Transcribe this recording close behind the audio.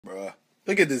Bruh,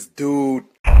 look at this dude.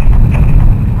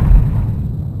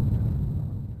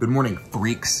 Good morning,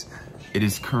 freaks. It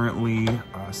is currently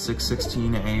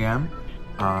 6:16 a.m.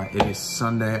 It is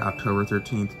Sunday, October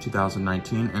 13th,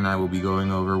 2019, and I will be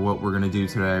going over what we're gonna do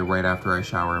today right after I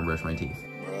shower and brush my teeth.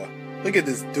 Bruh, look at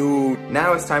this dude.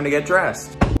 Now it's time to get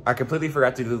dressed. I completely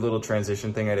forgot to do the little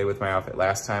transition thing I did with my outfit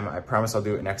last time. I promise I'll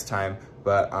do it next time,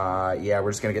 but yeah,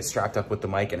 we're just gonna get strapped up with the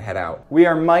mic and head out. We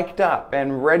are mic'd up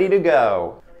and ready to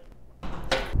go.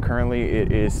 Currently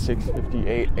it is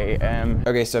 6:58 a.m.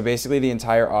 Okay, so basically the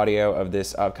entire audio of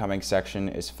this upcoming section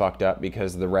is fucked up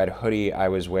because the red hoodie I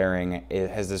was wearing,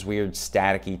 it has this weird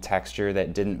staticky texture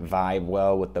that didn't vibe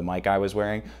well with the mic I was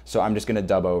wearing, so I'm just gonna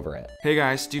dub over it. Hey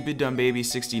guys, Stupid Dumb Baby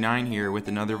 69 here with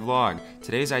another vlog.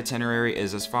 Today's itinerary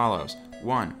is as follows.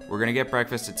 1. We're gonna get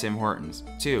breakfast at Tim Hortons.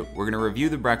 2. We're gonna review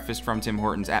the breakfast from Tim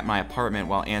Hortons at my apartment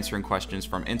while answering questions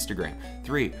from Instagram.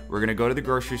 3. We're gonna go to the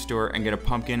grocery store and get a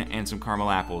pumpkin and some caramel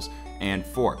apples. And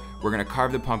 4. We're gonna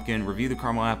carve the pumpkin, review the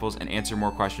caramel apples, and answer more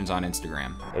questions on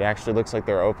Instagram. It actually looks like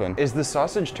they're open. Is the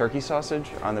sausage turkey sausage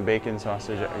on the bacon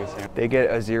sausage? They get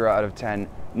a 0 out of 10,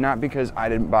 not because I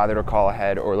didn't bother to call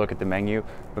ahead or look at the menu,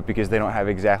 but because they don't have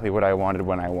exactly what I wanted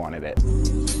when I wanted it.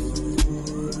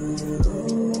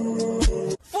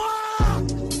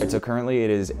 So currently it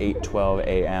is 8:12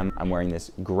 a.m. I'm wearing this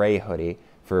gray hoodie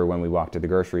for when we walk to the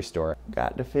grocery store.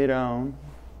 Got to fit on.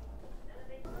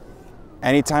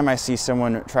 Anytime I see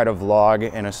someone try to vlog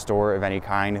in a store of any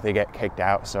kind, they get kicked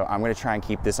out, so I'm gonna try and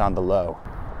keep this on the low.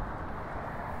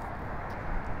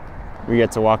 We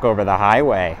get to walk over the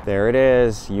highway. There it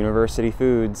is, University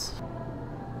Foods.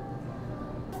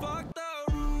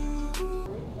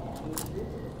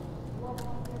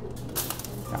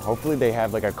 Now, hopefully they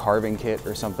have like a carving kit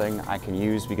or something I can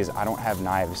use because I don't have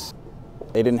knives.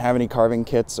 They didn't have any carving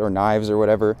kits or knives or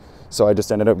whatever, so I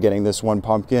just ended up getting this 1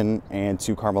 pumpkin and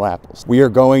 2 caramel apples. We are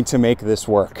going to make this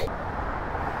work.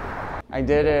 I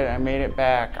did it, I made it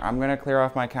back. I'm gonna clear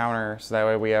off my counter so that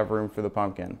way we have room for the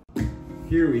pumpkin.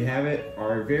 Here we have it,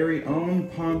 our very own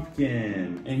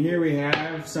pumpkin. And here we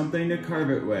have something to carve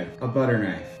it with, a butter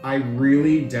knife. I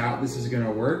really doubt this is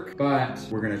gonna work, but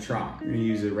we're gonna try. I'm gonna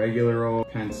use a regular old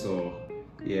pencil.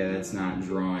 Yeah, that's not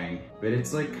drawing, but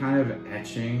it's like kind of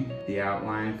etching the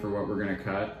outline for what we're gonna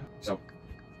cut.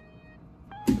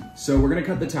 So we're gonna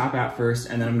cut the top out first,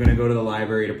 and then I'm gonna go to the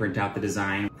library to print out the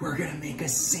design. We're gonna make a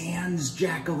sans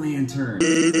jack-o'-lantern.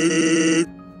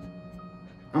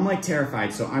 I'm like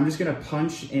terrified, so I'm just gonna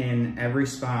punch in every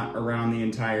spot around the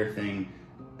entire thing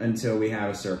until we have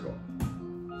a circle.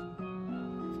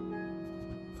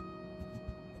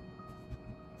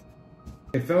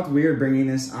 It felt weird bringing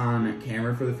this on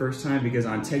camera for the first time because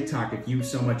on TikTok, if you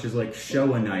so much as like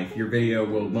show a knife, your video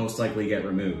will most likely get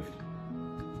removed.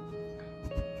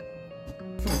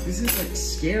 Fuck, this is like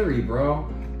scary, bro.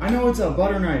 I know it's a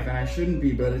butter knife and I shouldn't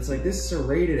be, but it's like this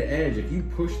serrated edge. If you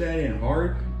push that in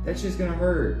hard, that's just gonna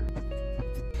hurt.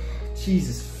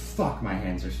 Jesus, fuck, my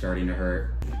hands are starting to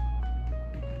hurt.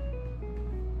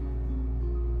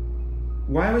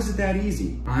 Why was it that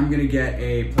easy? I'm gonna get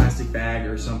a plastic bag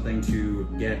or something to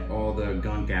get all the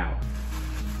gunk out.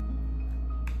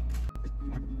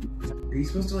 Are you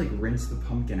supposed to like rinse the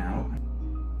pumpkin out?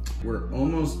 We're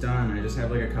almost done. I just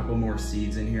have like a couple more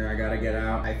seeds in here I gotta get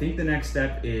out. I think the next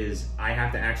step is I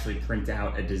have to actually print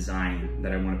out a design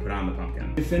that I wanna put on the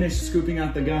pumpkin. We finished scooping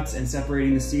out the guts and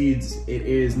separating the seeds. It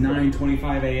is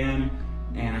 9:25 a.m.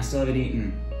 and I still haven't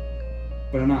eaten,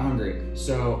 but I'm not hungry.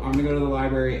 So I'm gonna go to the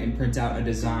library and print out a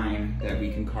design that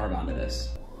we can carve onto this.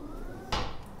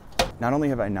 Not only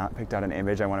have I not picked out an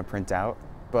image I wanna print out,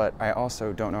 but I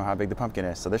also don't know how big the pumpkin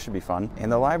is, so this should be fun.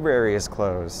 And the library is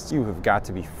closed. You have got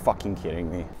to be fucking kidding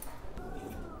me.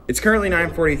 It's currently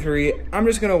 9:43. I'm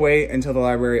just gonna wait until the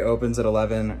library opens at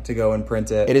 11 to go and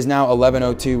print it. It is now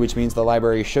 11:02, which means the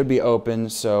library should be open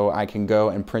so I can go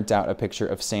and print out a picture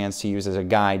of sans to use as a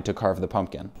guide to carve the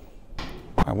pumpkin.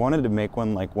 I wanted to make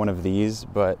one like one of these,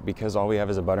 but because all we have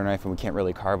is a butter knife and we can't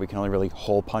really carve, we can only really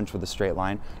hole punch with a straight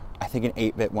line. I think an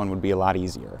 8-bit one would be a lot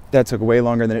easier. That took way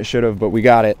longer than it should have, but we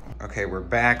got it. Okay, we're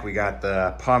back. We got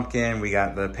the pumpkin, we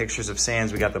got the pictures of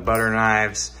sans, we got the butter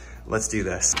knives. Let's do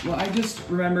this. Well, I just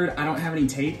remembered I don't have any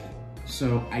tape,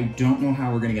 so I don't know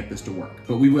how we're gonna get this to work,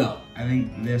 but we will. I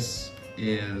think this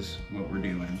is what we're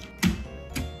doing.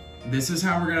 This is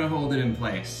how we're gonna hold it in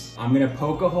place. I'm gonna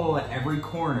poke a hole at every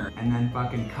corner and then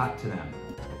fucking cut to them.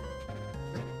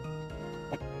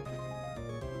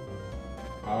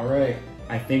 All right.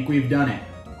 I think we've done it.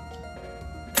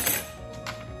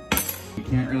 You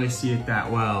can't really see it that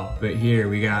well, but here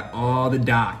we got all the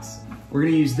dots. We're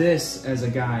gonna use this as a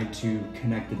guide to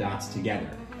connect the dots together.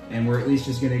 and we're at least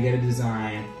just gonna get a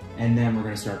design, and then we're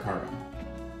gonna start carving.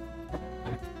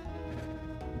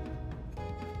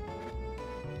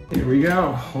 Here we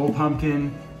go. Whole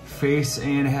pumpkin, face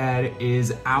and head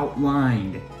is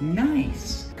outlined.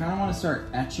 Nice. Kind of want to start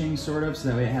etching sort of so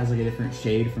that way it has like a different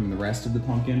shade from the rest of the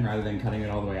pumpkin rather than cutting it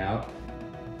all the way out.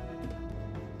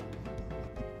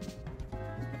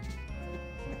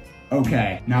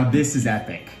 Okay, now this is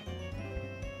epic.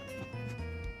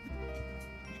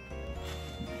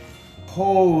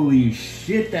 Holy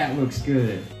shit, that looks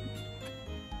good.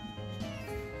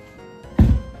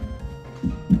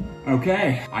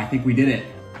 Okay, I think we did it.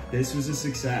 This was a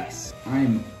success. I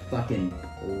am fucking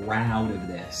proud of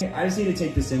this. I just need to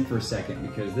take this in for a second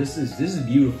because this is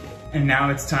beautiful. And now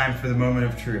it's time for the moment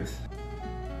of truth.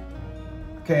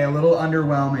 Okay, a little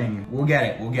underwhelming. We'll get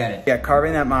it, we'll get it. Yeah,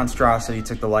 carving that monstrosity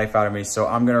took the life out of me, so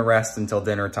I'm gonna rest until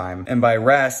dinner time. And by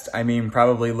rest, I mean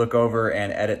probably look over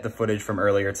and edit the footage from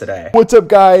earlier today. What's up,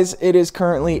 guys? It is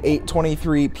currently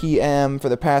 8:23 p.m. For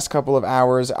the past couple of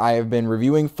hours, I have been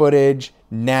reviewing footage,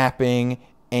 napping,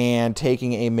 and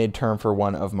taking a midterm for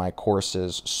one of my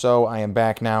courses. So I am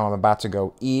back now. I'm about to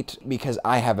go eat because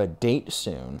I have a date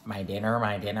soon. My dinner,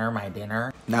 my dinner, my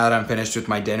dinner. Now that I'm finished with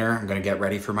my dinner, I'm gonna get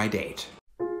ready for my date.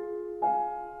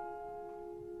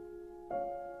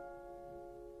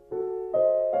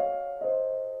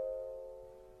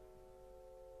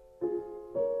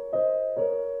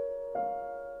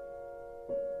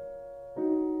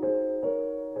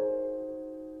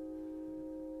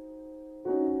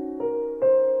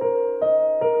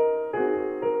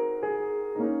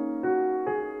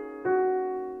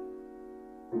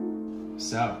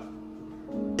 So,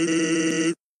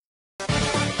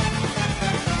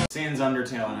 Sans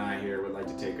Undertale and I here would like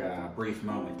to take a brief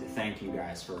moment to thank you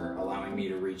guys for allowing me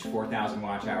to reach 4,000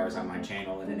 watch hours on my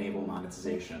channel and enable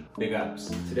monetization. Big ups.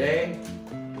 Today,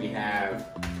 we have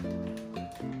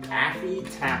Taffy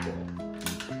Tapple,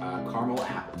 caramel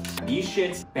apple. These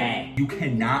shits bang. You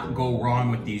cannot go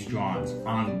wrong with these drawings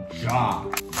on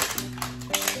job.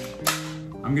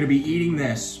 I'm gonna be eating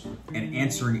this and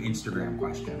answering Instagram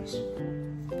questions.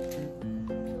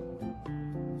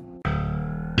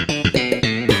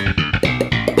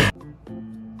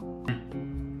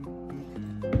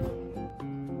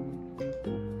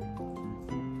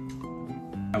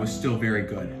 That was still very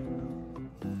good.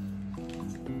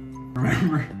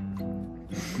 Remember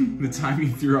the time you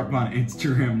threw up on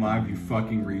Instagram Live, you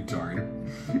fucking retard.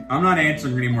 I'm not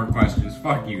answering any more questions.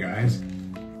 Fuck you guys.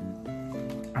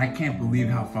 I can't believe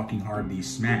how fucking hard these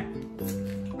smack.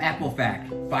 Apple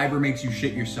fact, fiber makes you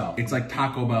shit yourself. It's like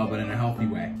Taco Bell, but in a healthy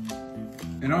way.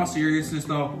 In all seriousness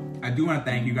though, I do want to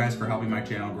thank you guys for helping my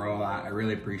channel grow a lot. I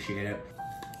really appreciate it.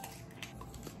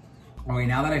 Okay,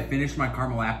 now that I finished my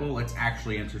caramel apple, let's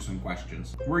actually answer some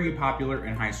questions. Were you popular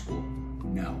in high school?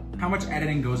 No. How much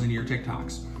editing goes into your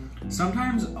TikToks?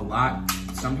 Sometimes a lot,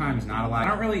 sometimes not a lot. I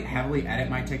don't really heavily edit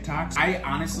my TikToks. I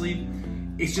honestly,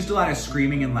 it's just a lot of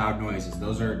screaming and loud noises.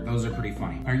 Those are pretty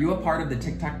funny. Are you a part of the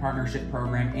TikTok partnership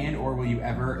program and or will you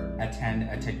ever attend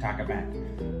a TikTok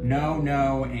event? No,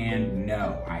 no, and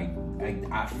no. I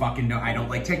fucking no, I don't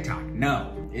like TikTok,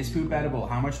 no. Is poop edible?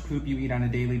 How much poop you eat on a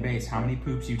daily basis? How many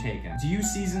poops you take in? Do you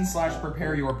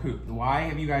season/prepare your poop? Why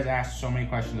have you guys asked so many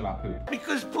questions about poop?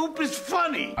 Because poop is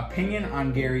funny. Opinion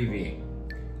on Gary Vee.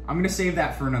 I'm gonna save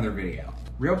that for another video.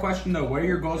 Real question though, what are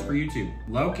your goals for YouTube?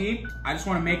 Low key, I just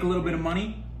wanna make a little bit of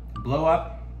money, blow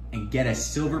up, and get a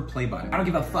silver play button. I don't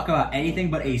give a fuck about anything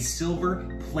but a silver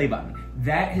play button.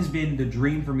 That has been the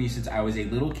dream for me since I was a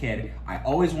little kid. I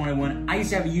always wanted one. I used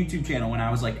to have a YouTube channel when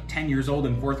I was like 10 years old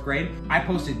in 4th grade. I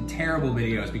posted terrible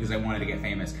videos because I wanted to get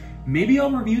famous. Maybe I'll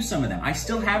review some of them. I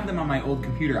still have them on my old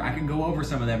computer. I can go over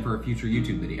some of them for a future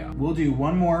YouTube video. We'll do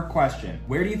one more question.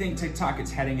 Where do you think TikTok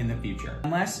is heading in the future?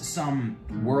 Unless some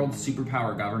world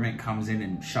superpower government comes in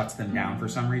and shuts them down for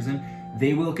some reason,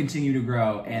 they will continue to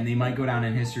grow and they might go down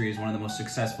in history as one of the most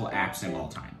successful apps of all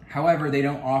time. However, they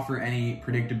don't offer any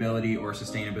predictability or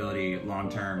sustainability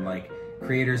long-term. Like,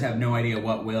 creators have no idea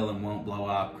what will and won't blow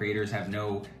up. Creators have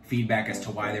no feedback as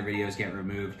to why their videos get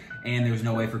removed. And there's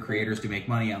no way for creators to make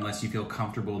money unless you feel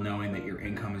comfortable knowing that your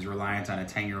income is reliant on a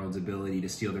 10-year-old's ability to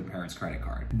steal their parents' credit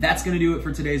card. That's gonna do it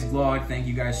for today's vlog. Thank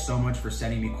you guys so much for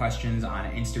sending me questions on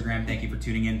Instagram. Thank you for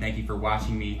tuning in. Thank you for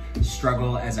watching me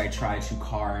struggle as I try to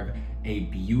carve a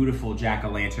beautiful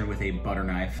jack-o'-lantern with a butter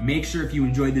knife. Make sure if you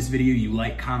enjoyed this video, you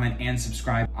like, comment, and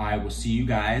subscribe. I will see you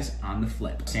guys on the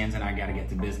flip. Sans and I gotta get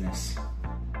to business.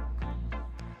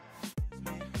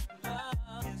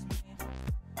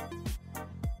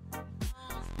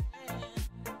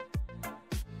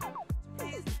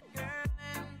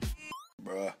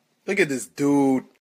 Bruh, look at this dude.